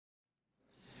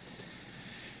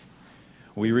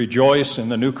We rejoice in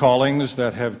the new callings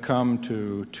that have come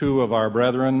to two of our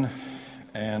brethren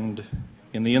and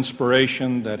in the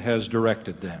inspiration that has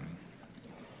directed them.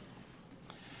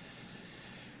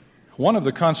 One of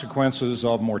the consequences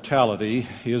of mortality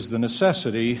is the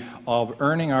necessity of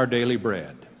earning our daily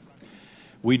bread.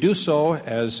 We do so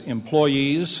as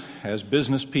employees, as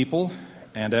business people,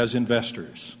 and as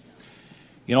investors.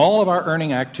 In all of our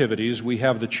earning activities, we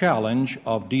have the challenge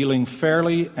of dealing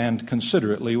fairly and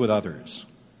considerately with others.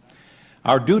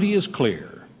 Our duty is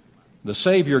clear. The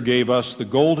Savior gave us the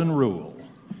golden rule: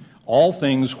 all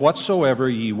things whatsoever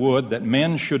ye would that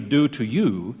men should do to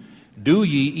you, do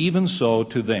ye even so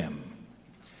to them.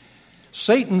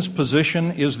 Satan's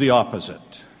position is the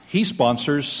opposite. He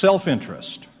sponsors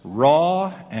self-interest,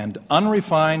 raw and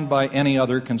unrefined by any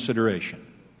other consideration.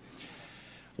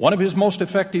 One of his most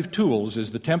effective tools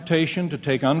is the temptation to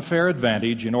take unfair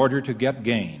advantage in order to get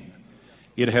gain.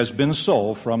 It has been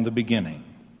so from the beginning.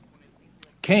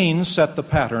 Cain set the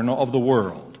pattern of the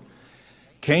world.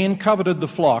 Cain coveted the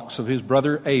flocks of his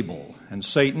brother Abel, and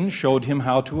Satan showed him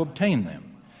how to obtain them.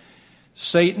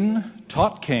 Satan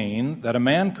taught Cain that a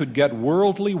man could get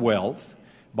worldly wealth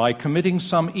by committing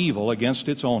some evil against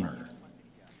its owner.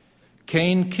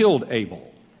 Cain killed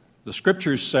Abel. The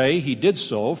Scriptures say he did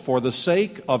so for the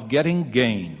sake of getting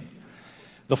gain,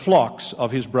 the flocks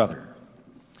of his brother.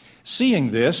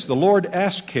 Seeing this, the Lord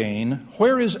asked Cain,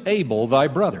 "Where is Abel thy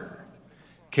brother?"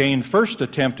 Cain first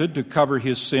attempted to cover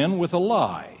his sin with a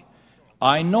lie.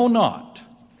 "I know not."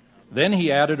 Then he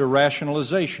added a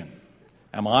rationalization.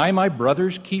 "Am I my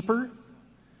brother's keeper?"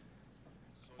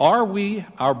 Are we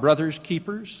our brother's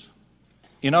keepers?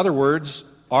 In other words,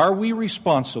 are we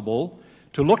responsible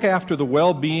to look after the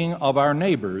well-being of our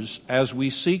neighbors as we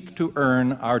seek to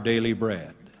earn our daily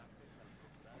bread?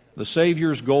 The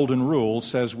Savior's golden rule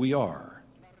says we are.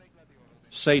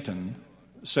 Satan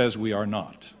says we are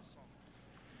not.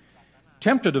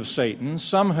 Tempted of Satan,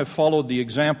 some have followed the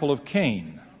example of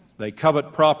Cain. They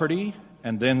covet property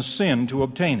and then sin to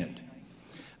obtain it.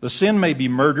 The sin may be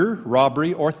murder,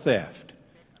 robbery, or theft.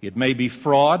 It may be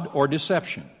fraud or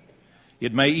deception.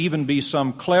 It may even be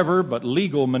some clever but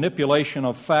legal manipulation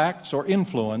of facts or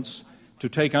influence to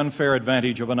take unfair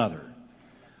advantage of another.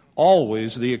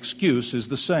 Always the excuse is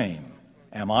the same: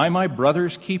 "Am I my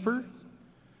brother's keeper?"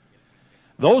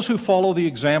 Those who follow the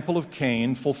example of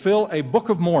Cain fulfill a Book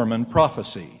of Mormon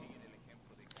prophecy.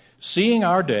 Seeing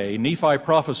our day, Nephi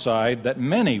prophesied that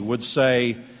many would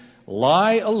say,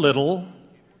 "Lie a little,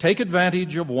 take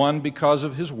advantage of one because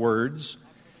of his words,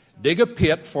 dig a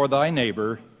pit for thy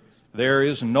neighbor. There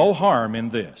is no harm in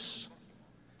this."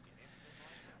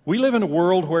 We live in a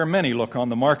world where many look on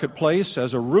the marketplace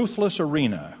as a ruthless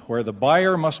arena where the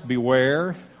buyer must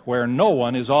beware, where no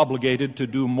one is obligated to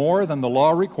do more than the law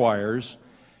requires,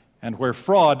 and where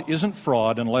fraud isn't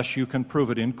fraud unless you can prove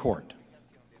it in court.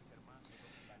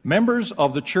 Members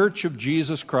of the Church of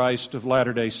Jesus Christ of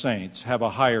Latter-day Saints have a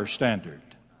higher standard.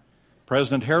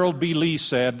 President Harold B. Lee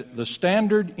said, "The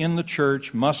standard in the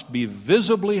church must be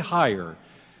visibly higher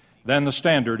than the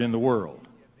standard in the world."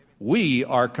 We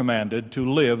are commanded to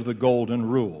live the golden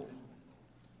rule.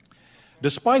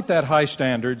 Despite that high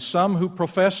standard, some who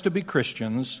profess to be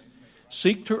Christians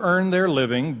seek to earn their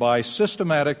living by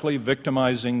systematically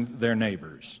victimizing their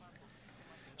neighbors.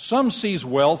 Some seize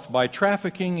wealth by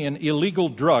trafficking in illegal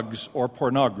drugs or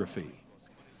pornography.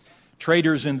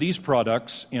 Traders in these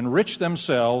products enrich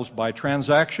themselves by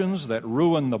transactions that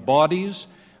ruin the bodies,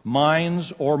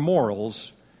 minds, or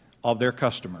morals of their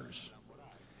customers.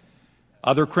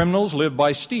 Other criminals live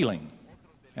by stealing,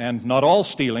 and not all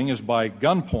stealing is by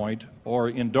gunpoint or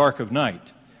in dark of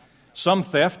night. Some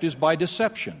theft is by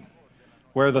deception,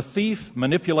 where the thief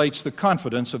manipulates the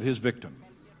confidence of his victim.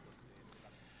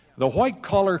 The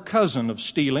white-collar cousin of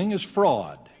stealing is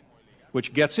fraud,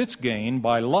 which gets its gain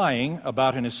by lying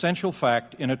about an essential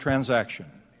fact in a transaction.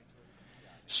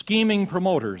 Scheming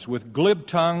promoters with glib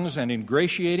tongues and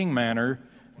ingratiating manner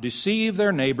deceive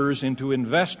their neighbors into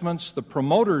investments the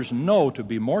promoters know to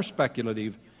be more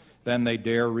speculative than they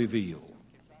dare reveal.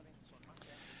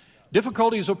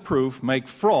 Difficulties of proof make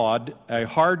fraud a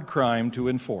hard crime to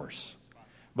enforce,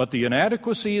 but the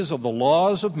inadequacies of the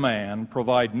laws of man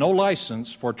provide no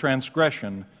license for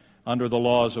transgression under the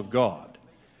laws of God.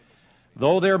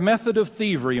 Though their method of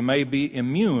thievery may be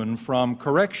immune from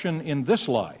correction in this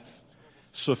life,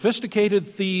 sophisticated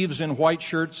thieves in white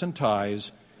shirts and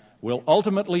ties will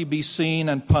ultimately be seen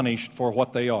and punished for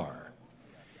what they are.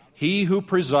 He who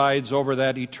presides over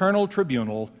that eternal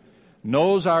tribunal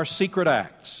knows our secret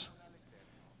acts,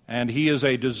 and he is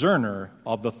a discerner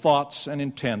of the thoughts and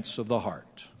intents of the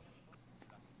heart.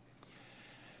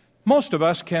 Most of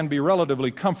us can be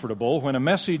relatively comfortable when a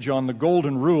message on the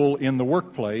golden rule in the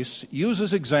workplace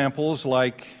uses examples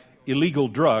like illegal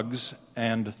drugs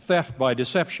and theft by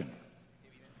deception.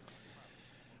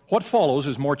 What follows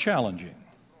is more challenging,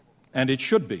 and it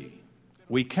should be.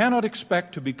 We cannot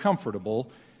expect to be comfortable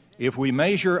if we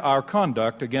measure our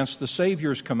conduct against the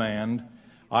Savior's command,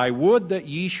 "I would that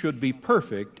ye should be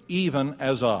perfect, even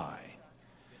as I."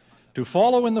 To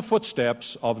follow in the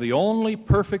footsteps of the only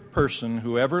perfect person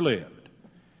who ever lived,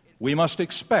 we must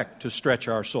expect to stretch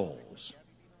our souls.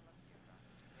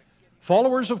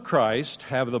 Followers of Christ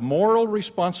have the moral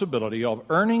responsibility of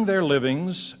earning their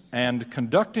livings and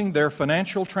conducting their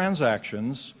financial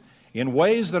transactions in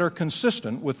ways that are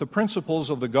consistent with the principles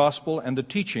of the gospel and the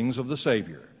teachings of the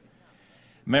Savior.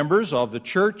 Members of the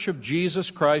Church of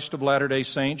Jesus Christ of Latter-day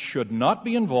Saints should not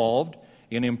be involved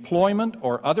in employment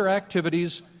or other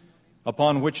activities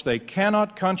upon which they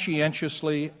cannot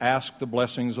conscientiously ask the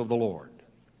blessings of the Lord.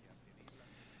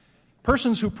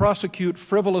 Persons who prosecute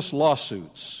frivolous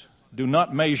lawsuits do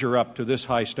not measure up to this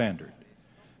high standard.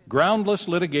 Groundless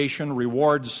litigation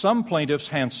rewards some plaintiffs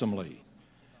handsomely,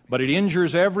 but it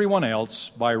injures everyone else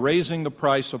by raising the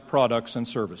price of products and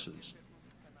services.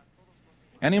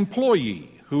 An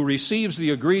employee who receives the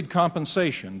agreed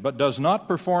compensation but does not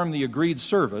perform the agreed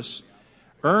service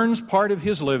earns part of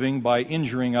his living by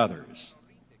injuring others.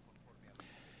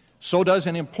 So does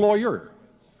an employer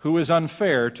who is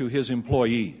unfair to his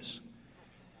employees.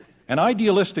 An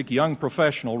idealistic young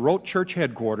professional wrote church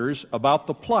headquarters about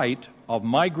the plight of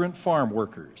migrant farm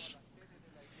workers.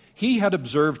 He had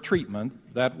observed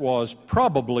treatment that was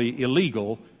probably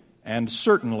illegal and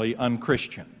certainly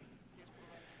unchristian.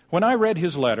 When I read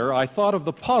his letter, I thought of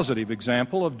the positive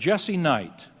example of Jesse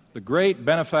Knight, the great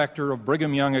benefactor of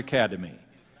Brigham Young Academy.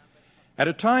 At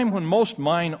a time when most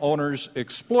mine owners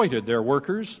exploited their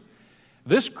workers,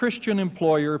 this Christian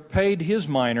employer paid his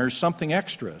miners something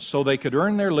extra so they could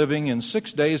earn their living in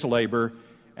 6 days' labor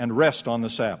and rest on the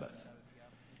Sabbath.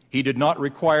 He did not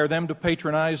require them to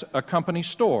patronize a company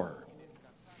store.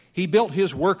 He built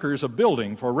his workers a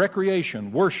building for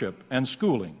recreation, worship, and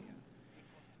schooling.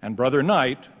 And Brother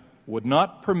Knight would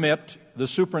not permit the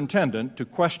superintendent to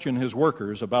question his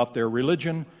workers about their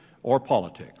religion or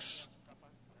politics.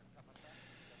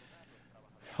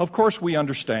 Of course, we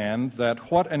understand that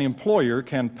what an employer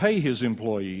can pay his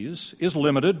employees is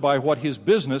limited by what his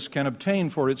business can obtain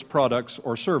for its products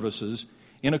or services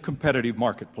in a competitive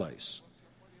marketplace.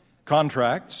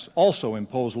 Contracts also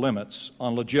impose limits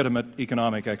on legitimate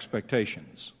economic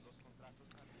expectations.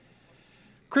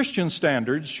 Christian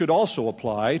standards should also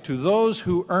apply to those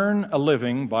who earn a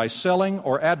living by selling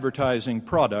or advertising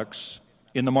products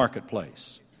in the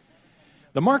marketplace.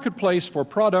 The marketplace for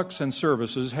products and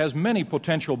services has many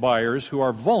potential buyers who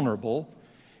are vulnerable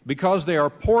because they are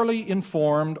poorly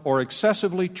informed or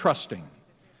excessively trusting.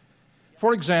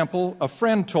 For example, a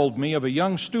friend told me of a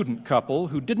young student couple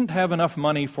who didn't have enough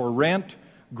money for rent,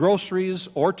 groceries,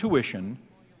 or tuition,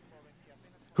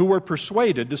 who were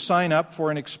persuaded to sign up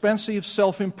for an expensive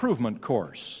self-improvement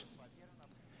course.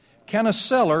 Can a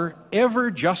seller ever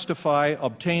justify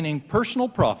obtaining personal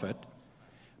profit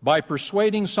by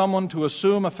persuading someone to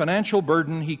assume a financial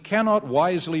burden he cannot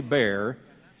wisely bear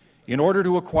in order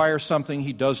to acquire something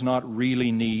he does not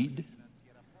really need?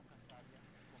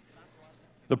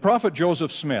 The prophet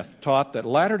Joseph Smith taught that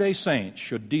Latter-day Saints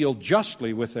should deal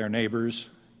justly with their neighbors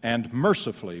and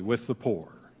mercifully with the poor.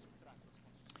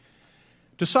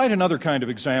 To cite another kind of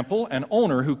example, an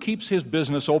owner who keeps his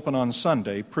business open on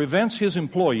Sunday prevents his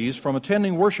employees from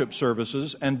attending worship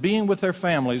services and being with their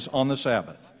families on the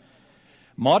Sabbath.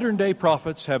 Modern-day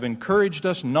prophets have encouraged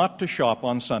us not to shop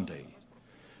on Sunday.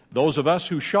 Those of us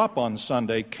who shop on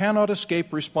Sunday cannot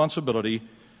escape responsibility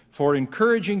for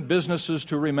encouraging businesses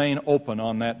to remain open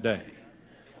on that day.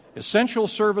 Essential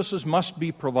services must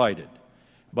be provided,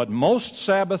 but most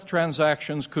Sabbath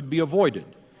transactions could be avoided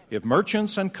if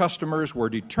merchants and customers were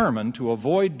determined to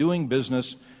avoid doing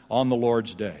business on the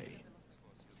Lord's day.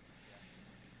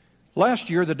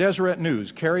 Last year, the Deseret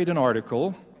News carried an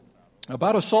article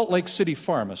about a Salt Lake City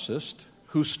pharmacist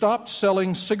who stopped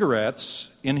selling cigarettes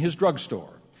in his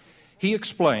drugstore. He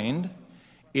explained,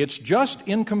 "It's just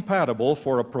incompatible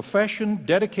for a profession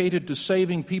dedicated to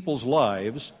saving people's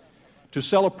lives to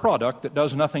sell a product that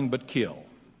does nothing but kill."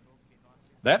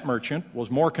 That merchant was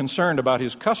more concerned about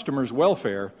his customers'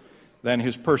 welfare than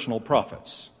his personal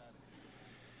profits.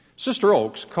 Sister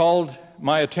Oaks called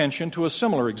my attention to a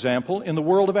similar example in the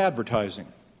world of advertising.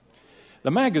 The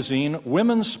magazine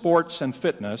Women's Sports and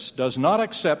Fitness does not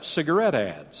accept cigarette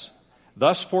ads,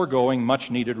 thus foregoing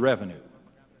much-needed revenue.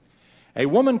 A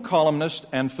woman columnist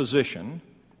and physician,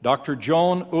 Dr.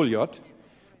 Joan Ulliott,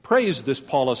 praised this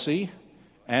policy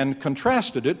and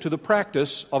contrasted it to the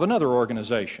practice of another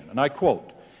organization. And I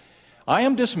quote, "I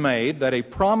am dismayed that a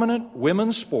prominent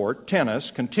women's sport,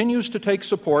 tennis, continues to take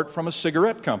support from a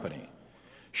cigarette company.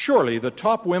 Surely the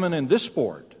top women in this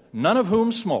sport, none of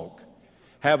whom smoke,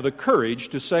 have the courage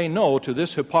to say no to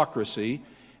this hypocrisy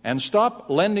and stop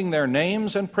lending their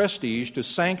names and prestige to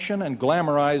sanction and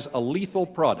glamorize a lethal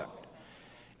product.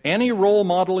 Any role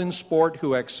model in sport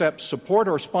who accepts support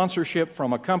or sponsorship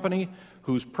from a company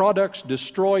whose products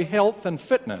destroy health and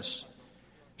fitness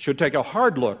should take a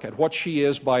hard look at what she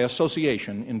is by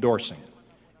association endorsing."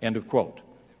 End of quote.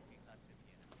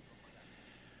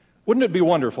 Wouldn't it be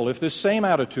wonderful if this same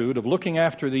attitude of looking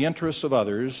after the interests of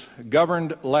others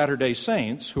governed Latter-day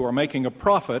Saints who are making a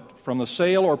profit from the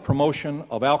sale or promotion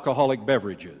of alcoholic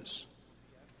beverages?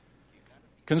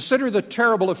 Consider the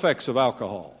terrible effects of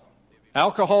alcohol.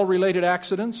 Alcohol-related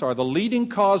accidents are the leading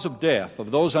cause of death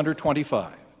of those under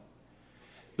 25.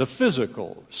 The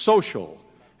physical, social,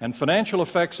 and financial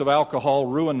effects of alcohol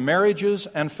ruin marriages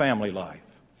and family life.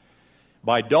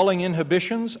 By dulling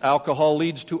inhibitions, alcohol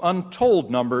leads to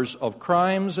untold numbers of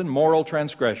crimes and moral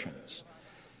transgressions.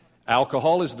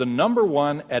 Alcohol is the number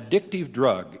one addictive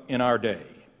drug in our day.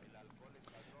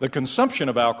 The consumption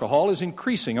of alcohol is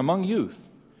increasing among youth.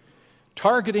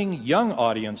 Targeting young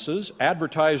audiences,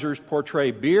 advertisers portray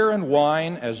beer and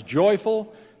wine as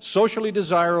joyful, socially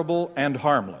desirable, and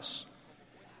harmless.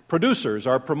 Producers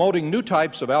are promoting new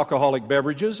types of alcoholic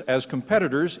beverages as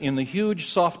competitors in the huge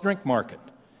soft drink market.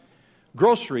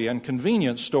 Grocery and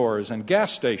convenience stores and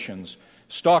gas stations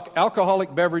stock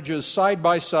alcoholic beverages side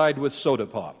by side with soda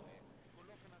pop.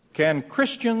 Can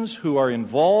Christians who are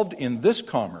involved in this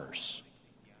commerce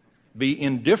be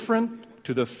indifferent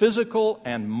to the physical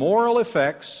and moral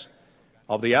effects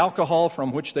of the alcohol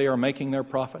from which they are making their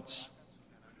profits?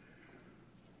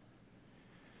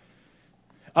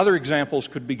 Other examples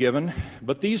could be given,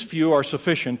 but these few are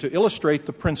sufficient to illustrate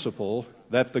the principle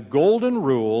that the golden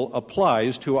rule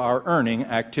applies to our earning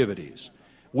activities.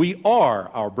 We are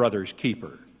our brother's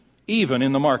keeper, even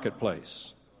in the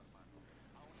marketplace.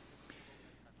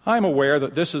 I'm aware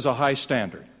that this is a high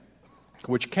standard,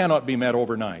 which cannot be met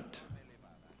overnight.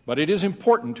 But it is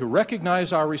important to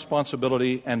recognize our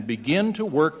responsibility and begin to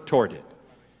work toward it.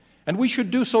 And we should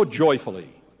do so joyfully.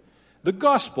 The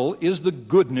gospel is the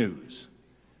good news.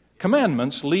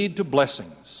 Commandments lead to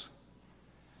blessings.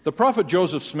 The prophet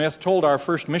Joseph Smith told our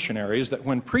first missionaries that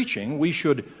when preaching, we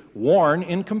should warn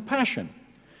in compassion.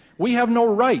 We have no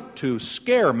right to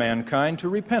scare mankind to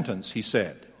repentance, he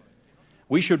said.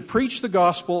 We should preach the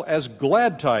gospel as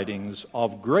glad tidings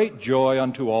of great joy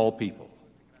unto all people.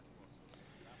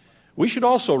 We should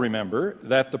also remember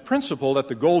that the principle that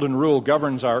the golden rule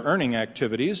governs our earning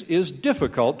activities is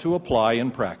difficult to apply in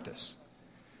practice.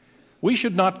 We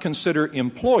should not consider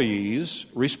employees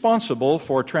responsible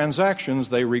for transactions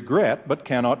they regret but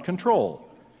cannot control.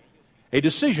 A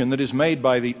decision that is made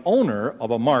by the owner of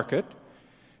a market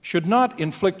should not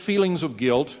inflict feelings of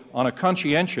guilt on a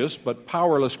conscientious but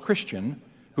powerless Christian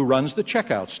who runs the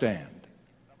checkout stand.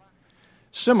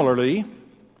 Similarly,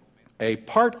 a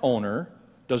part owner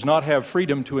does not have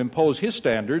freedom to impose his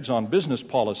standards on business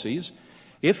policies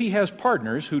if he has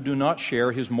partners who do not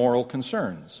share his moral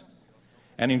concerns.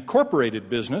 An incorporated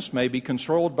business may be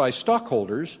controlled by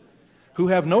stockholders who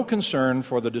have no concern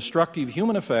for the destructive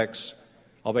human effects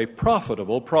of a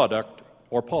profitable product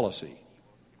or policy.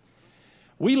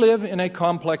 We live in a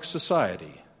complex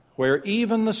society where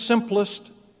even the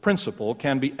simplest principle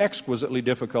can be exquisitely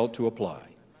difficult to apply.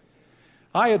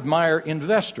 I admire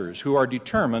investors who are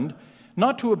determined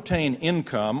not to obtain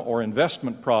income or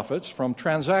investment profits from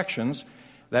transactions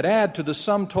that add to the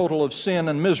sum total of sin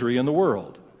and misery in the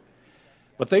world.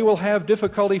 But they will have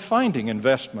difficulty finding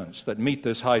investments that meet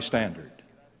this high standard.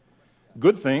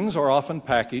 Good things are often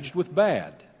packaged with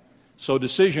bad, so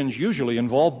decisions usually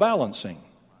involve balancing.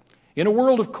 In a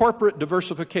world of corporate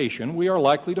diversification, we are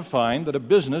likely to find that a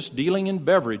business dealing in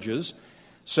beverages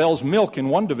sells milk in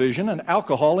one division and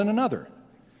alcohol in another.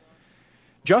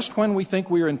 Just when we think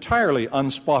we are entirely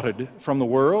unspotted from the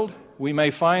world, we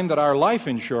may find that our life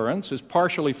insurance is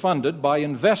partially funded by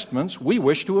investments we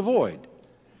wish to avoid.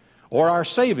 Or our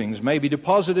savings may be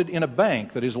deposited in a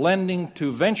bank that is lending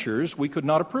to ventures we could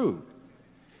not approve.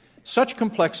 Such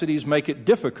complexities make it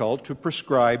difficult to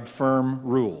prescribe firm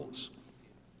rules.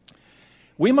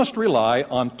 We must rely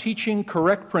on teaching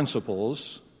correct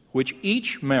principles which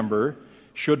each member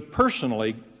should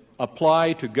personally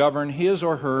apply to govern his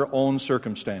or her own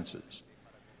circumstances.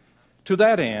 To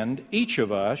that end, each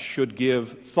of us should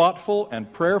give thoughtful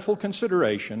and prayerful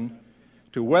consideration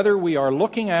to whether we are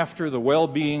looking after the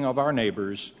well-being of our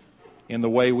neighbors in the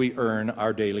way we earn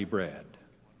our daily bread.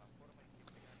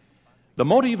 The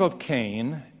motive of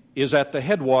Cain is at the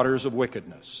headwaters of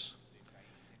wickedness.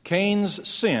 Cain's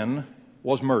sin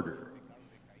was murder,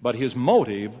 but his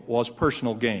motive was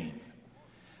personal gain.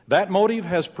 That motive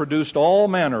has produced all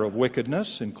manner of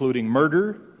wickedness, including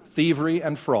murder, thievery,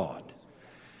 and fraud.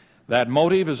 That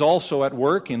motive is also at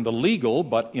work in the legal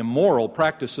but immoral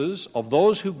practices of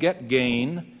those who get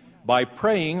gain by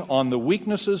preying on the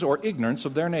weaknesses or ignorance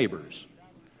of their neighbors.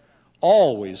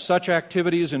 Always such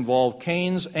activities involve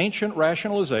Cain's ancient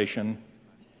rationalization,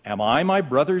 "Am I my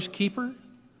brother's keeper?"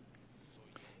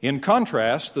 In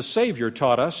contrast, the Savior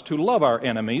taught us to love our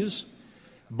enemies,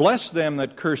 bless them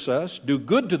that curse us, do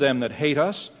good to them that hate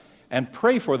us, and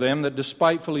pray for them that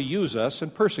despitefully use us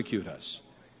and persecute us.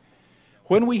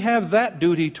 When we have that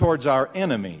duty towards our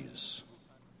enemies,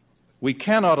 we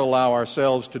cannot allow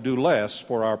ourselves to do less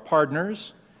for our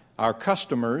partners, our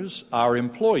customers, our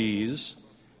employees,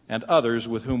 and others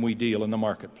with whom we deal in the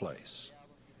marketplace.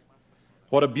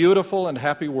 What a beautiful and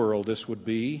happy world this would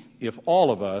be if all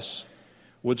of us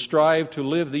would strive to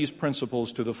live these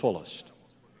principles to the fullest.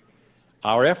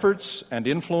 Our efforts and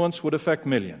influence would affect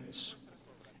millions.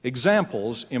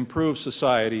 Examples improve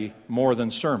society more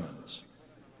than sermons.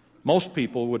 Most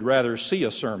people would rather see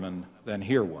a sermon than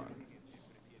hear one.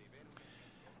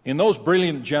 In those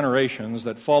brilliant generations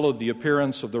that followed the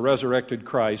appearance of the resurrected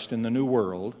Christ in the New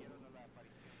World,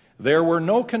 there were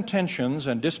no contentions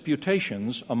and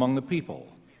disputations among the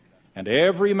people, and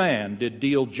every man did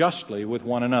deal justly with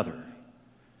one another.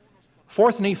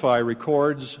 4th Nephi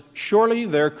records, "Surely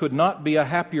there could not be a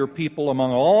happier people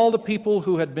among all the people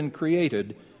who had been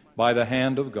created by the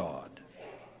hand of God."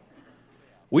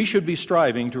 We should be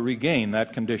striving to regain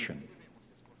that condition.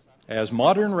 As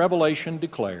modern revelation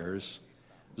declares,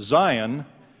 Zion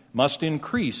must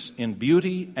increase in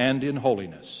beauty and in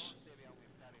holiness.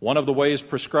 One of the ways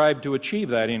prescribed to achieve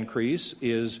that increase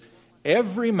is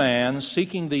every man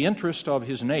seeking the interest of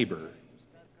his neighbor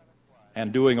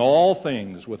and doing all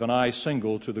things with an eye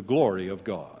single to the glory of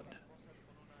God.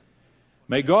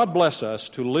 May God bless us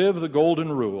to live the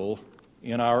golden rule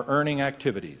in our earning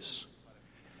activities.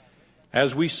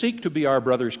 As we seek to be our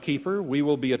brother's keeper, we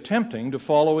will be attempting to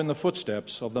follow in the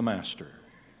footsteps of the Master.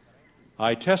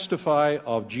 I testify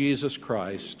of Jesus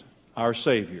Christ, our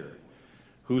Savior,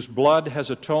 whose blood has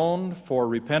atoned for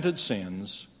repented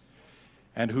sins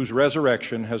and whose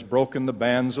resurrection has broken the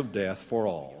bands of death for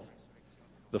all.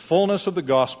 The fullness of the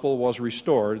gospel was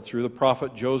restored through the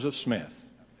prophet Joseph Smith.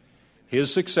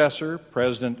 His successor,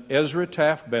 President Ezra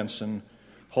Taft Benson,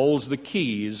 holds the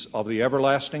keys of the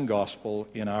everlasting gospel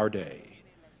in our day.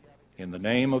 In the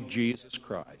name of Jesus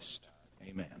Christ,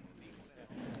 amen.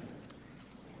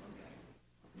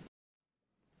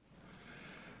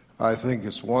 I think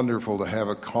it's wonderful to have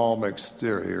a calm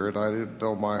exterior, and I didn't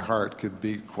know my heart could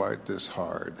beat quite this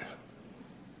hard.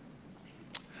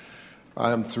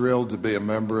 I am thrilled to be a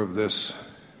member of this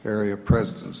area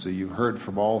presidency. You heard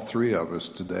from all three of us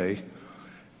today,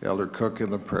 Elder Cook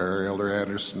in the prayer, Elder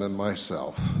Anderson, and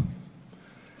myself.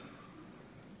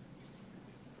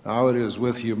 Now it is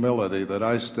with humility that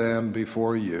I stand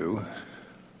before you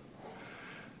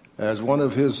as one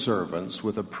of his servants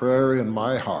with a prayer in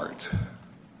my heart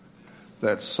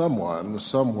that someone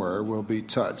somewhere will be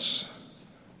touched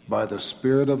by the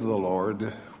Spirit of the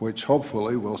Lord, which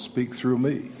hopefully will speak through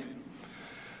me,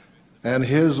 and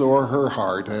his or her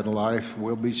heart and life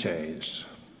will be changed.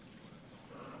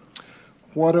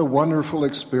 What a wonderful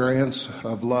experience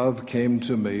of love came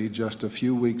to me just a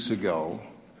few weeks ago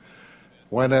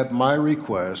when, at my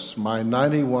request, my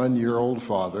 91-year-old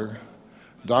father,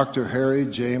 Dr. Harry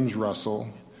James Russell,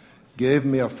 gave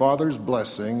me a father's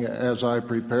blessing as I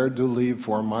prepared to leave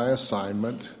for my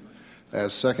assignment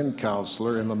as second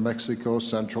counselor in the Mexico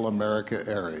Central America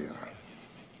area.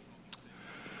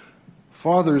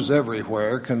 Fathers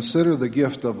everywhere, consider the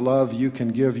gift of love you can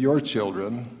give your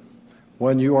children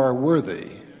when you are worthy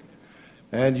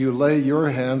and you lay your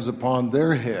hands upon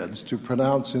their heads to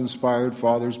pronounce inspired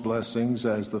father's blessings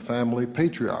as the family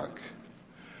patriarch.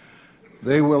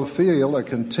 They will feel a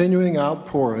continuing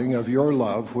outpouring of your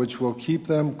love, which will keep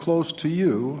them close to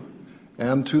you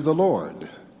and to the Lord.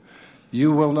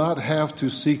 You will not have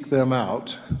to seek them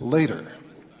out later.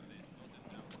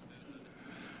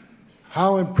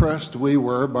 How impressed we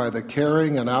were by the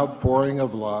caring and outpouring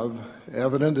of love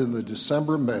evident in the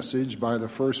December message by the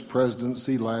First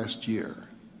Presidency last year.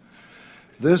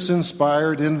 This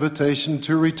inspired invitation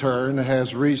to return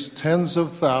has reached tens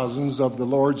of thousands of the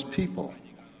Lord's people.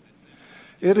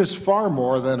 It is far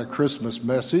more than a Christmas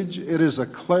message. It is a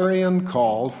clarion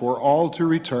call for all to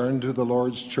return to the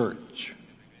Lord's church.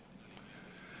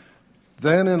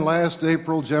 Then in last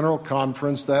April General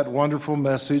Conference, that wonderful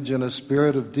message in a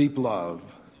spirit of deep love,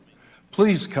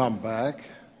 "Please come back,"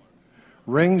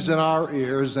 rings in our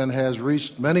ears and has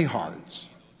reached many hearts.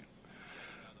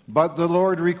 But the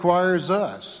Lord requires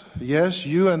us, yes,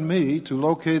 you and me, to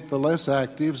locate the less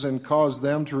actives and cause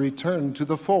them to return to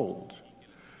the fold.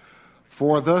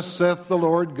 For thus saith the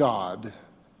Lord God,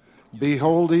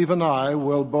 "Behold, even I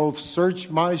will both search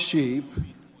my sheep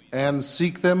and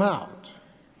seek them out."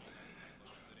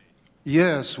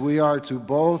 Yes, we are to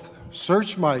both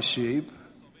search my sheep,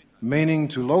 meaning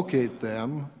to locate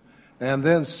them, and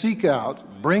then seek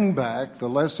out, bring back the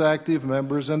less active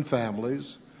members and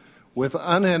families with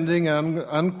unending and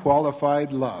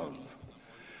unqualified love.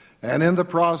 And in the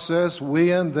process,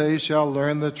 we and they shall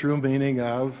learn the true meaning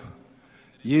of,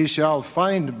 "Ye shall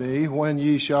find me when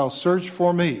ye shall search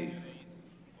for me."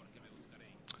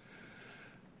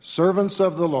 Servants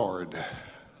of the Lord,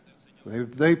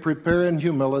 they prepare in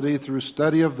humility through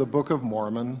study of the Book of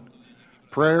Mormon,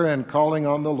 prayer and calling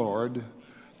on the Lord,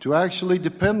 to actually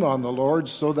depend on the Lord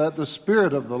so that the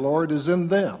Spirit of the Lord is in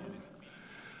them.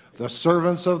 The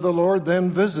servants of the Lord then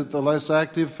visit the less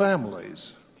active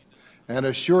families and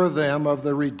assure them of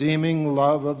the redeeming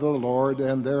love of the Lord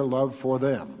and their love for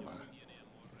them.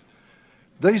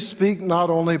 They speak not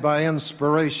only by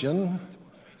inspiration,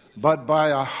 but by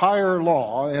a higher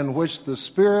law in which the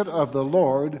Spirit of the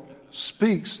Lord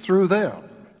speaks through them.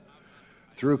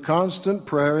 Through constant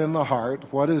prayer in the heart,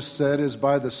 what is said is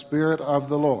by the Spirit of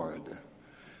the Lord.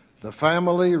 The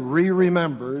family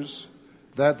remembers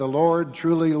that the Lord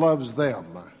truly loves them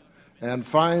and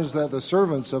finds that the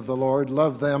servants of the Lord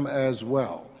love them as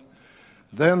well.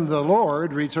 Then the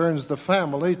Lord returns the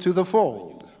family to the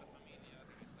fold.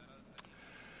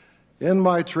 In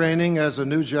my training as a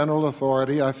new general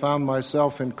authority, I found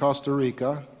myself in Costa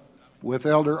Rica with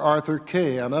Elder Arthur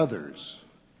Kay and others.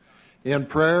 In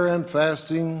prayer and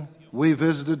fasting, we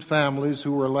visited families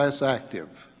who were less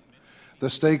active. The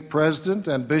stake president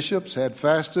and bishops had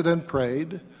fasted and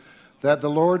prayed that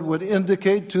the Lord would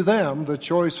indicate to them the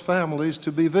choice families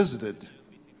to be visited,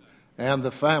 and the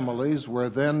families were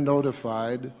then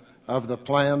notified of the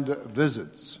planned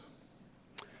visits.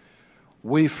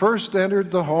 We first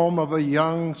entered the home of a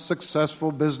young,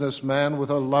 successful businessman with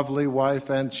a lovely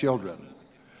wife and children.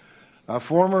 A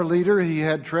former leader, he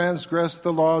had transgressed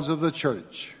the laws of the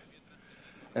church.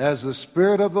 As the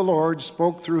Spirit of the Lord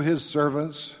spoke through his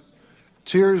servants,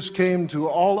 tears came to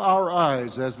all our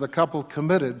eyes as the couple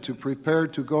committed to prepare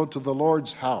to go to the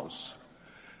Lord's house,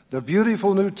 the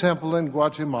beautiful new temple in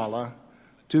Guatemala,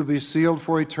 to be sealed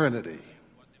for eternity.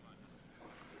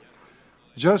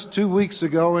 Just 2 weeks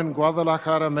ago in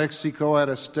Guadalajara, Mexico, at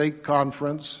a stake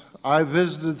conference, I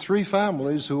visited 3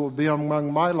 families who will be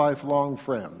among my lifelong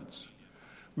friends.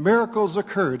 Miracles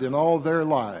occurred in all their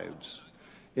lives.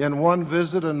 In one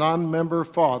visit, a non-member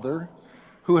father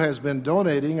who has been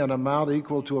donating an amount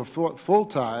equal to a full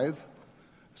tithe,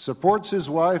 supports his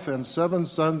wife and 7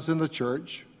 sons in the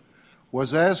church,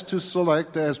 was asked to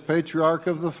select as patriarch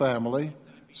of the family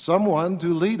someone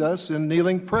to lead us in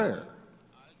kneeling prayer.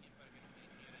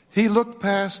 He looked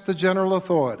past the general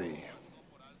authority,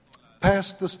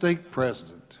 past the stake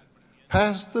president,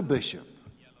 past the bishop,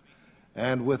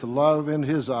 and with love in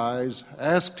his eyes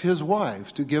asked his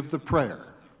wife to give the prayer.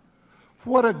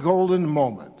 What a golden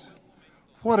moment!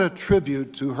 What a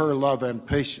tribute to her love and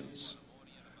patience.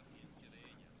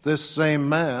 This same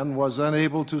man was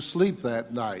unable to sleep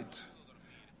that night,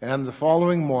 and the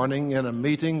following morning, in a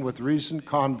meeting with recent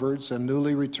converts and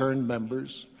newly returned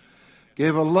members,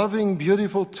 gave a loving,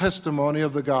 beautiful testimony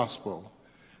of the gospel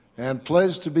and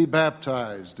pledged to be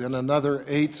baptized in another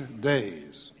 8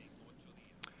 days.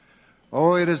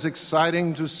 Oh, it is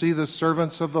exciting to see the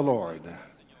servants of the Lord,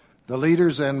 the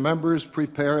leaders and members,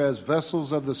 prepare as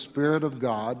vessels of the Spirit of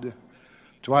God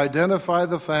to identify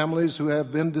the families who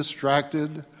have been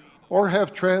distracted or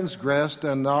have transgressed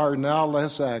and are now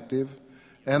less active,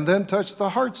 and then touch the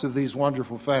hearts of these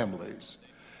wonderful families.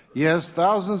 Yes,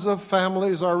 thousands of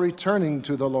families are returning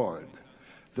to the Lord.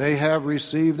 They have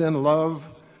received in love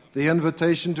the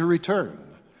invitation to return,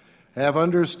 have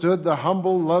understood the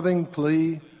humble, loving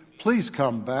plea, "Please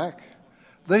come back."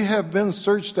 They have been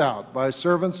searched out by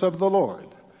servants of the Lord,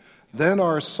 then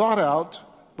are sought out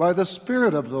by the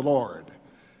Spirit of the Lord,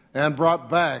 and brought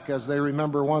back as they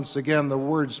remember once again the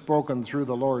words spoken through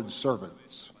the Lord's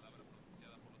servants.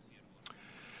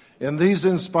 In these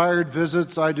inspired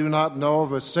visits, I do not know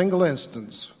of a single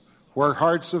instance where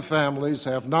hearts of families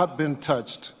have not been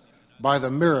touched by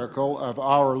the miracle of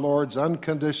our Lord's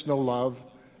unconditional love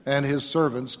and his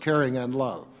servants' caring and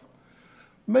love.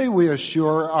 May we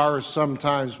assure our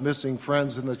sometimes missing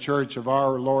friends in the church of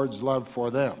our Lord's love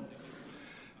for them,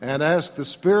 and ask the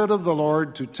Spirit of the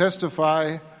Lord to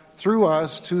testify through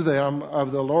us to them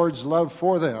of the Lord's love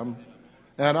for them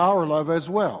and our love as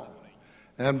well,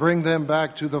 and bring them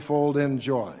back to the fold in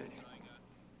joy.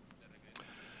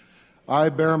 I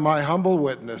bear my humble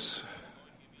witness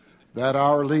that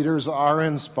our leaders are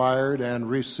inspired and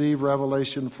receive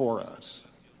revelation for us,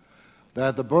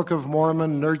 that the Book of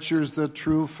Mormon nurtures the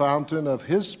true fountain of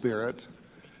His Spirit,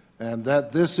 and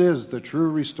that this is the true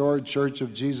restored Church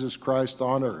of Jesus Christ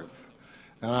on earth.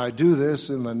 And I do this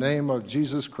in the name of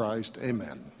Jesus Christ.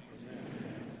 Amen.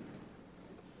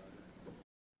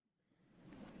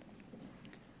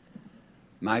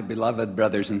 My beloved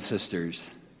brothers and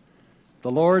sisters,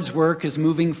 the Lord's work is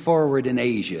moving forward in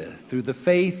Asia through the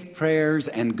faith, prayers,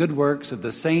 and good works of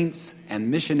the saints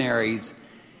and missionaries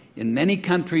in many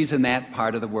countries in that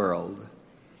part of the world.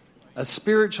 A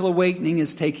spiritual awakening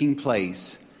is taking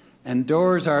place, and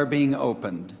doors are being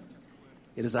opened.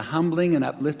 It is a humbling and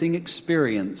uplifting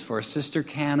experience for Sister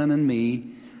Cannon and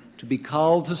me to be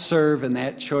called to serve in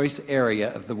that choice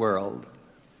area of the world.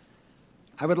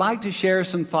 I would like to share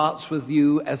some thoughts with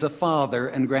you as a father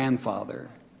and grandfather.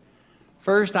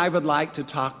 First, I would like to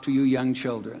talk to you young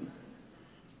children.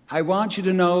 I want you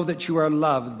to know that you are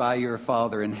loved by your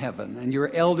Father in heaven and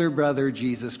your elder brother,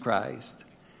 Jesus Christ.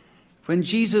 When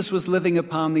Jesus was living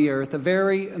upon the earth, a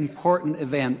very important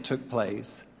event took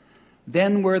place.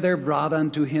 Then were there brought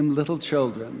unto him little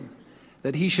children,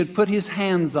 that he should put his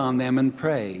hands on them and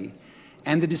pray.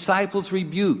 And the disciples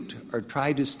rebuked or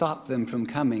tried to stop them from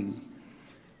coming.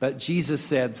 But Jesus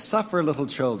said, Suffer little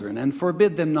children, and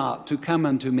forbid them not to come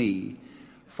unto me,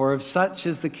 for of such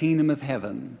is the kingdom of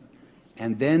heaven.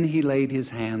 And then he laid his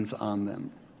hands on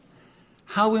them.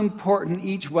 How important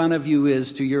each one of you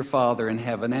is to your Father in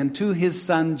heaven and to his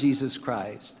Son, Jesus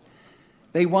Christ.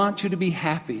 They want you to be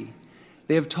happy.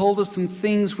 They have told us some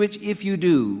things which, if you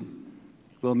do,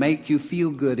 will make you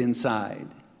feel good inside.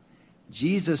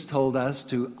 Jesus told us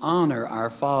to honor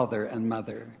our father and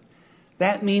mother.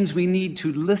 That means we need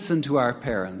to listen to our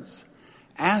parents,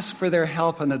 ask for their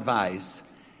help and advice,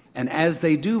 and as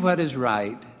they do what is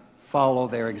right, follow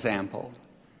their example.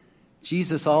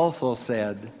 Jesus also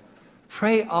said,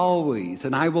 Pray always,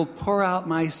 and I will pour out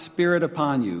my Spirit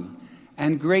upon you,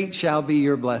 and great shall be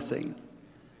your blessing.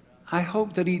 I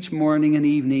hope that each morning and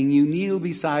evening you kneel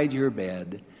beside your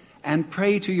bed and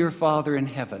pray to your Father in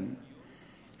heaven.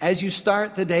 As you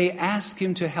start the day, ask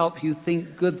him to help you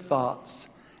think good thoughts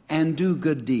and do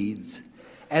good deeds.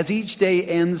 As each day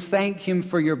ends, thank him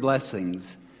for your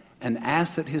blessings and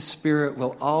ask that his Spirit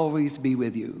will always be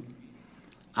with you.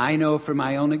 I know from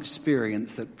my own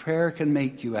experience that prayer can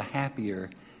make you a happier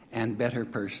and better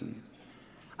person.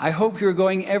 I hope you're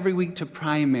going every week to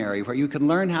primary where you can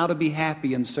learn how to be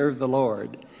happy and serve the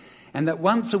Lord, and that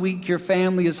once a week your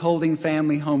family is holding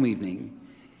family home evening.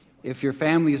 If your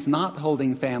family is not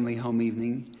holding family home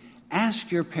evening,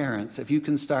 ask your parents if you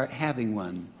can start having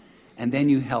one, and then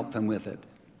you help them with it.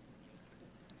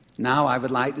 Now I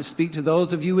would like to speak to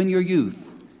those of you in your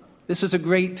youth. This is a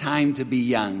great time to be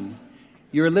young.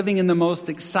 You're living in the most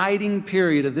exciting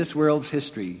period of this world's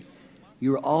history.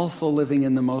 You're also living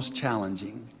in the most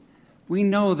challenging. We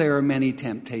know there are many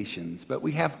temptations, but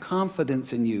we have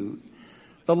confidence in you.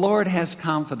 The Lord has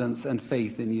confidence and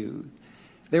faith in you.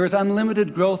 There is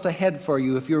unlimited growth ahead for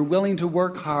you if you're willing to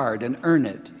work hard and earn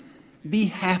it. Be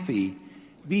happy.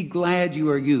 Be glad you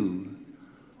are you.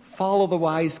 Follow the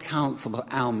wise counsel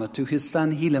of Alma to his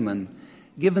son Helaman,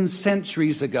 given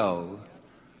centuries ago.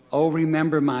 Oh,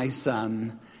 remember, my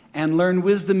son, and learn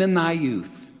wisdom in thy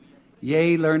youth.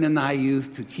 Yea, learn in thy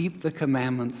youth to keep the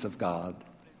commandments of God.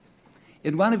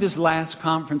 In one of his last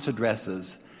conference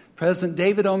addresses, President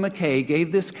David O. McKay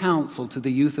gave this counsel to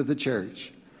the youth of the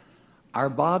church. Our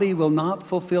body will not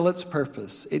fulfill its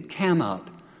purpose. It cannot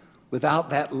without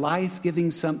that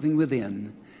life-giving something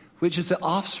within, which is the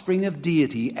offspring of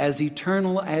deity as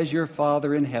eternal as your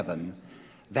Father in heaven.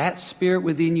 That spirit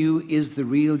within you is the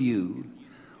real you.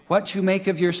 What you make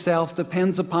of yourself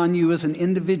depends upon you as an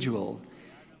individual.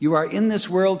 You are in this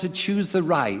world to choose the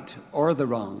right or the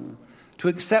wrong, to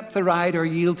accept the right or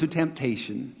yield to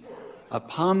temptation.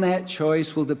 Upon that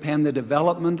choice will depend the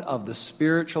development of the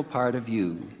spiritual part of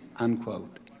you."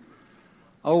 Unquote.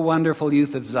 Oh, wonderful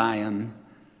youth of Zion,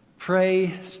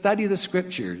 pray, study the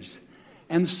Scriptures,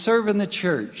 and serve in the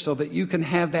church so that you can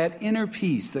have that inner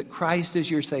peace that Christ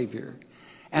is your Savior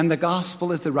and the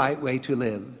gospel is the right way to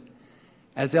live.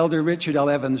 As Elder Richard L.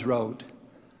 Evans wrote,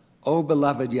 "Oh,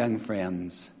 beloved young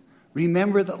friends,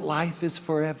 remember that life is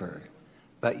forever,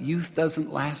 but youth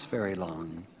doesn't last very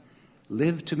long.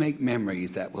 Live to make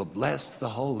memories that will bless the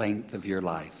whole length of your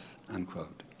life,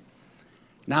 unquote.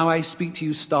 Now I speak to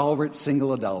you stalwart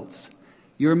single adults.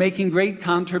 You're making great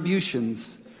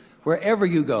contributions. Wherever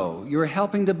you go, you're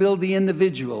helping to build the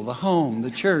individual, the home, the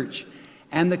church,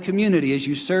 and the community as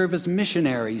you serve as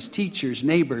missionaries, teachers,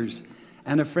 neighbors,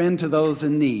 and a friend to those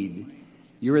in need.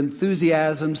 Your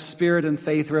enthusiasm, spirit, and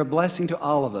faith are a blessing to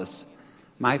all of us.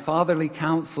 My fatherly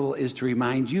counsel is to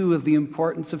remind you of the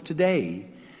importance of today.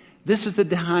 This is the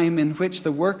time in which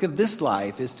the work of this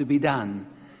life is to be done.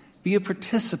 Be a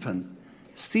participant.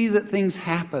 See that things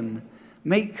happen.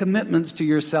 Make commitments to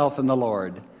yourself and the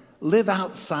Lord. Live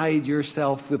outside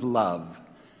yourself with love.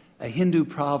 A Hindu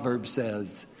proverb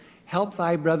says, "Help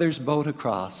thy brother's boat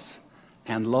across,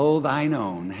 and lo, thine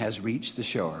own has reached the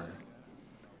shore."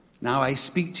 Now I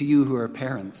speak to you who are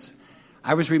parents.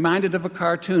 I was reminded of a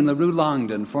cartoon LaRue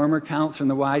Longden, former counselor in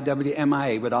the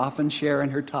YWMIA, would often share in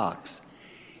her talks.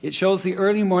 It shows the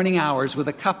early morning hours with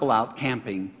a couple out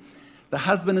camping. The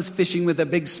husband is fishing with a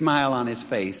big smile on his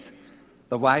face.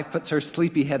 The wife puts her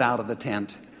sleepy head out of the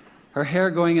tent, her hair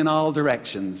going in all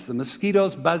directions, the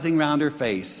mosquitoes buzzing round her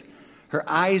face, her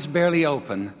eyes barely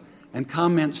open, and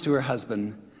comments to her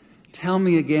husband, "Tell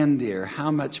me again, dear,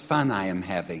 how much fun I am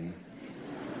having."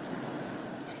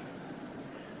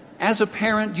 As a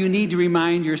parent, you need to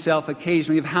remind yourself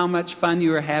occasionally of how much fun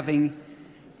you are having.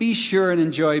 Be sure and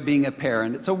enjoy being a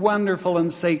parent. It's a wonderful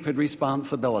and sacred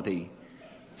responsibility.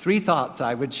 3 thoughts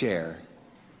I would share.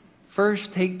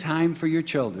 First, take time for your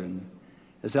children.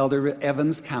 As Elder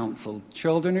Evans counseled,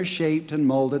 children are shaped and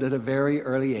molded at a very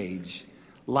early age.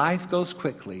 Life goes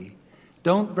quickly.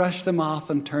 Don't brush them off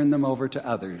and turn them over to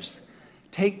others.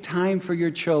 Take time for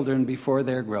your children before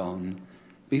they're grown,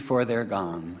 before they're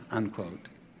gone, unquote.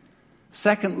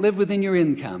 Second, live within your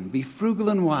income. Be frugal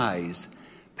and wise.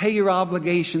 Pay your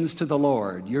obligations to the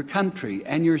Lord, your country,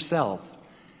 and yourself,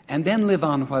 and then live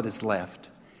on what is left.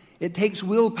 It takes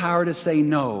willpower to say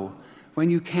no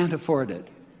when you can't afford it,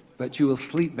 but you will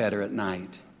sleep better at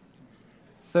night.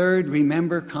 Third,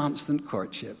 remember constant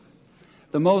courtship.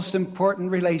 The most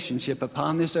important relationship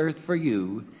upon this earth for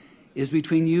you is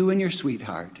between you and your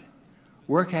sweetheart.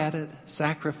 Work at it,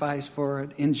 sacrifice for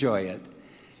it, enjoy it.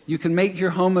 You can make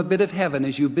your home a bit of heaven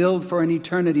as you build for an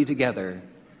eternity together.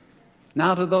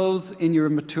 Now to those in your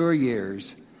mature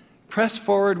years, press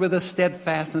forward with a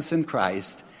steadfastness in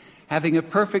Christ, having a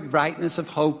perfect brightness of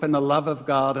hope and the love of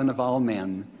God and of all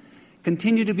men.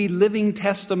 Continue to be living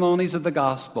testimonies of the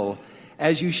gospel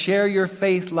as you share your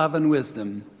faith, love, and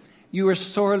wisdom. You are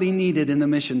sorely needed in the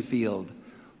mission field.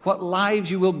 What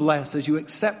lives you will bless as you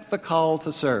accept the call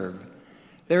to serve.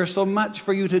 There is so much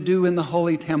for you to do in the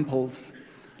holy temples.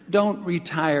 Don't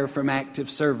retire from active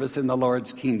service in the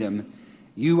Lord's kingdom.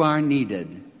 You are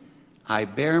needed. I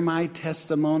bear my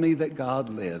testimony that God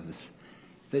lives,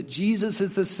 that Jesus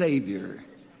is the Savior,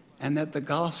 and that the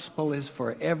gospel is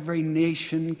for every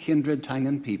nation, kindred, tongue,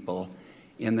 and people.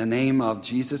 In the name of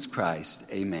Jesus Christ,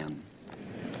 amen.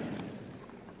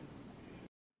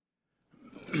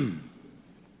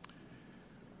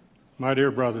 My dear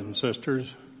brothers and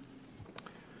sisters,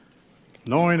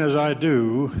 knowing as I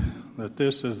do that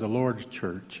this is the Lord's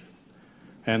church,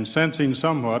 and sensing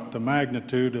somewhat the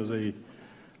magnitude of the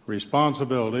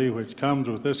responsibility which comes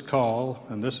with this call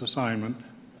and this assignment,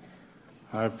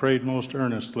 I have prayed most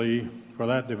earnestly for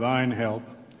that divine help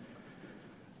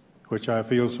which I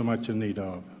feel so much in need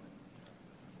of.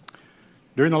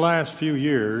 During the last few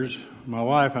years, my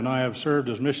wife and I have served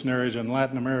as missionaries in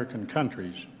Latin American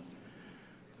countries.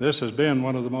 This has been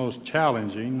one of the most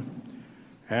challenging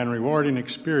and rewarding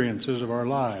experiences of our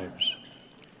lives.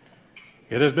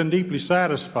 It has been deeply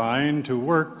satisfying to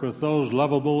work with those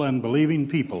lovable and believing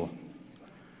people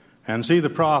and see the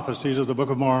prophecies of the Book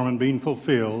of Mormon being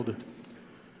fulfilled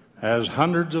as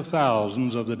hundreds of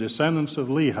thousands of the descendants of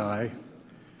Lehi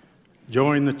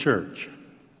join the church.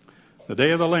 The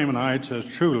day of the Lamanites has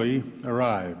truly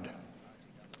arrived.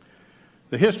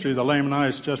 The history of the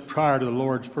Lamanites just prior to the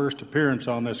Lord's first appearance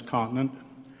on this continent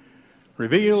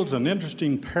reveals an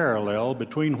interesting parallel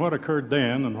between what occurred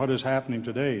then and what is happening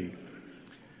today.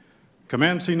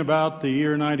 Commencing about the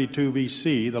year 92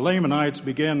 BC, the Lamanites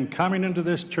began coming into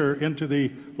this church, into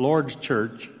the Lord's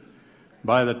church,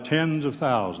 by the tens of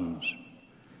thousands.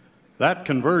 That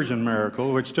conversion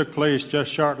miracle, which took place just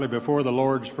shortly before the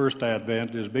Lord's first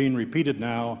advent, is being repeated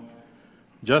now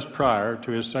just prior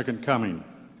to his second coming.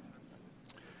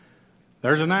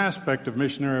 There's an aspect of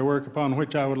missionary work upon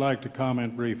which I would like to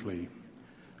comment briefly,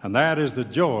 and that is the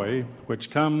joy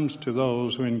which comes to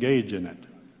those who engage in it.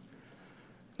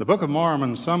 The Book of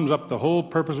Mormon sums up the whole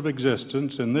purpose of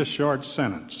existence in this short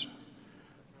sentence: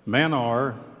 men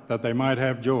are that they might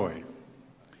have joy.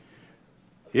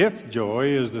 If joy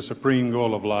is the supreme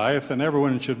goal of life, then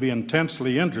everyone should be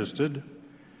intensely interested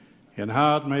in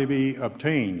how it may be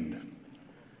obtained.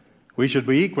 We should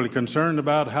be equally concerned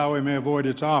about how we may avoid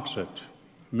its opposite,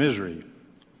 misery.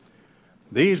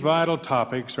 These vital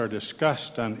topics are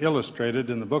discussed and illustrated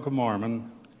in the Book of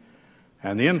Mormon,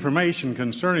 and the information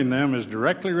concerning them is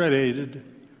directly related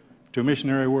to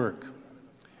missionary work.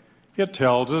 It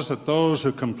tells us that those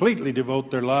who completely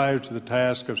devote their lives to the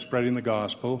task of spreading the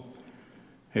gospel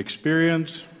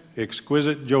experience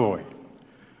exquisite joy,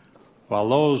 while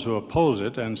those who oppose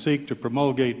it and seek to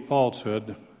promulgate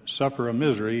falsehood suffer a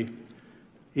misery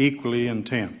equally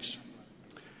intense.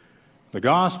 The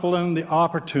gospel and the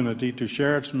opportunity to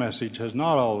share its message has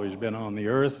not always been on the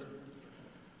earth,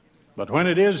 but when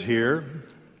it is here,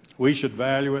 we should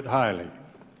value it highly.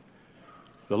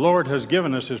 The Lord has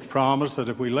given us His promise that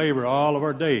if we labor all of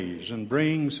our days and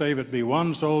bring, save it be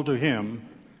one soul to Him,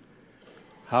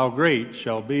 how great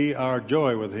shall be our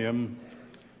joy with Him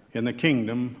in the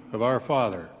kingdom of our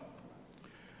Father.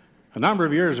 A number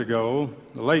of years ago,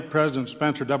 the late President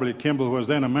Spencer W. Kimball, who was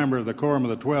then a member of the Quorum of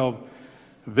the 12,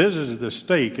 visited the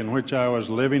stake in which I was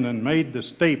living and made the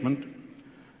statement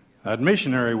that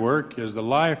missionary work is the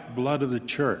lifeblood of the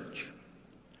church.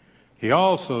 He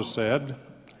also said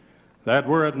that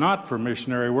were it not for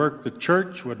missionary work, the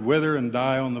church would wither and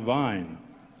die on the vine.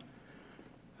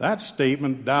 That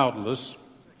statement doubtless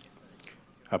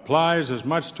applies as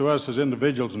much to us as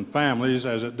individuals and families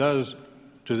as it does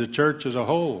to the church as a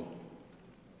whole.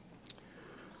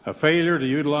 A failure to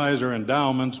utilize our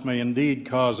endowments may indeed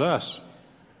cause us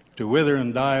to wither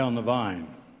and die on the vine.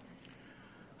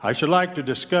 I should like to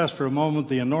discuss for a moment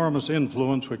the enormous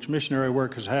influence which missionary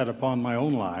work has had upon my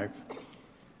own life.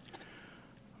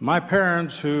 My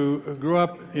parents, who grew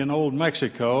up in Old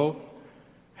Mexico,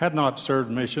 had not served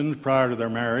missions prior to their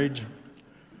marriage.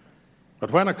 But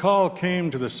when a call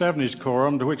came to the 70s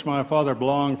Quorum, to which my father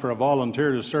belonged, for a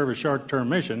volunteer to serve a short-term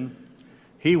mission,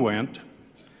 he went,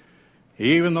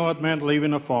 even though it meant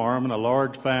leaving a farm and a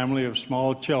large family of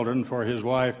small children for his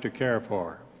wife to care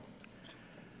for.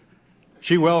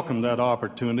 She welcomed that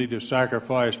opportunity to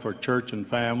sacrifice for church and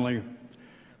family,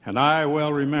 and I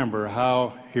well remember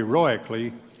how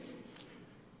heroically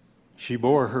she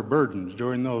bore her burdens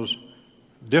during those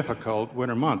difficult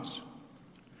winter months.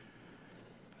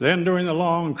 Then, during the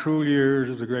long, cruel years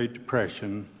of the Great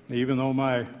Depression, even though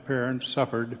my parents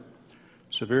suffered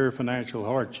severe financial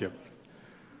hardship,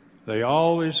 they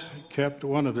always kept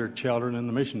one of their children in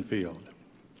the mission field.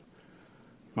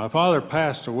 My father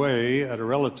passed away at a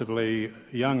relatively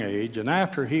young age, and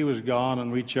after he was gone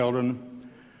and we children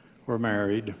were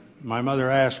married, my mother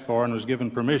asked for and was given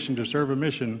permission to serve a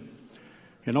mission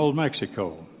in Old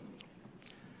Mexico.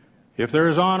 If there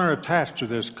is honor attached to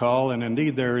this call, and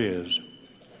indeed there is,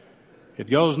 it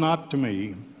goes not to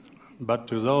me, but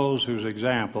to those whose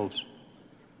examples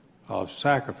of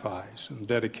sacrifice and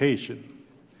dedication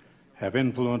have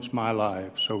influenced my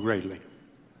life so greatly.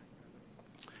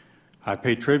 I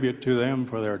pay tribute to them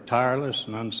for their tireless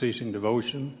and unceasing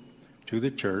devotion to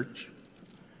the church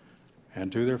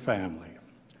and to their family.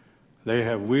 They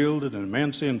have wielded an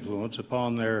immense influence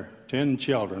upon their 10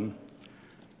 children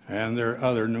and their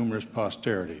other numerous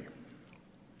posterity.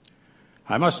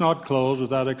 I must not close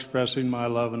without expressing my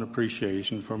love and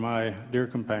appreciation for my dear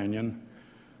companion,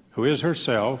 who is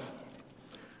herself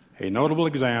a notable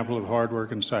example of hard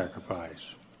work and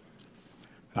sacrifice.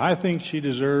 I think she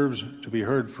deserves to be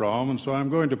heard from, and so I'm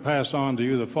going to pass on to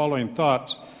you the following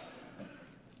thoughts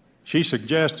she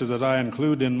suggested that I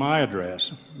include in my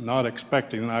address, not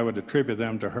expecting that I would attribute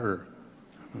them to her.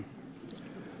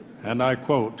 And I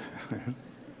quote,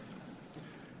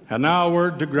 "And now a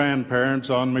word to grandparents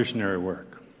on missionary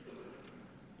work."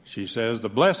 She says, "The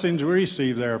blessings we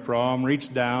receive therefrom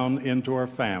reach down into our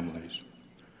families.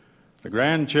 The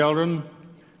grandchildren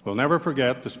will never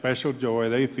forget the special joy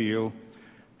they feel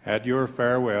at your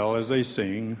farewell as they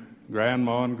sing,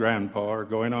 'Grandma and Grandpa are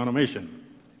going on a mission.'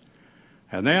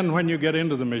 And then when you get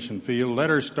into the mission field,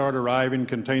 letters start arriving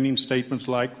containing statements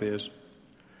like this,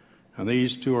 and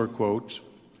these two are quotes.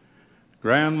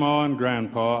 'Grandma and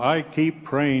Grandpa, I keep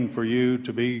praying for you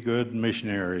to be good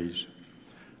missionaries.'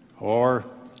 Or,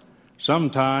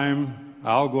 'Sometime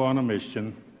I'll go on a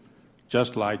mission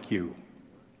just like you.'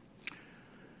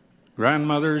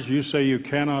 Grandmothers, you say you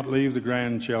cannot leave the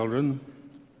grandchildren.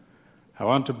 I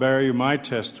want to bear you my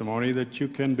testimony that you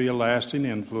can be a lasting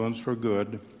influence for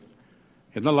good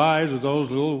in the lives of those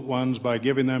little ones by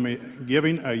giving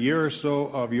a year or so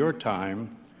of your time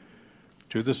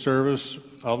to the service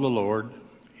of the Lord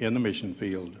in the mission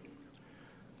field.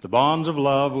 The bonds of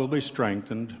love will be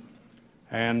strengthened,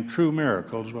 and true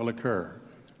miracles will occur.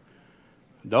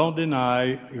 Don't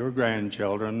deny your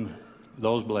grandchildren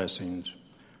those blessings.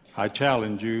 I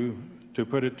challenge you to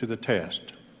put it to the test.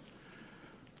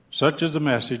 Such is the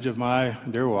message of my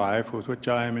dear wife, with which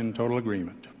I am in total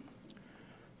agreement.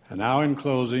 And now, in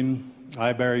closing,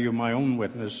 I bear you my own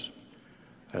witness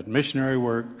that missionary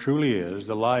work truly is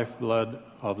the lifeblood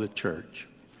of the church,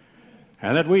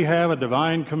 and that we have a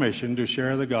divine commission to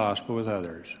share the gospel with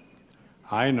others.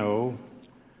 I know,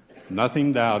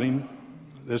 nothing doubting,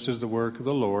 this is the work of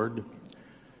the Lord,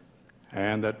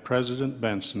 and that President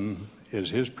Benson is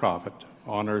his prophet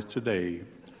on earth today.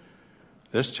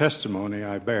 This testimony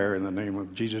I bear in the name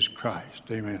of Jesus Christ.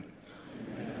 Amen.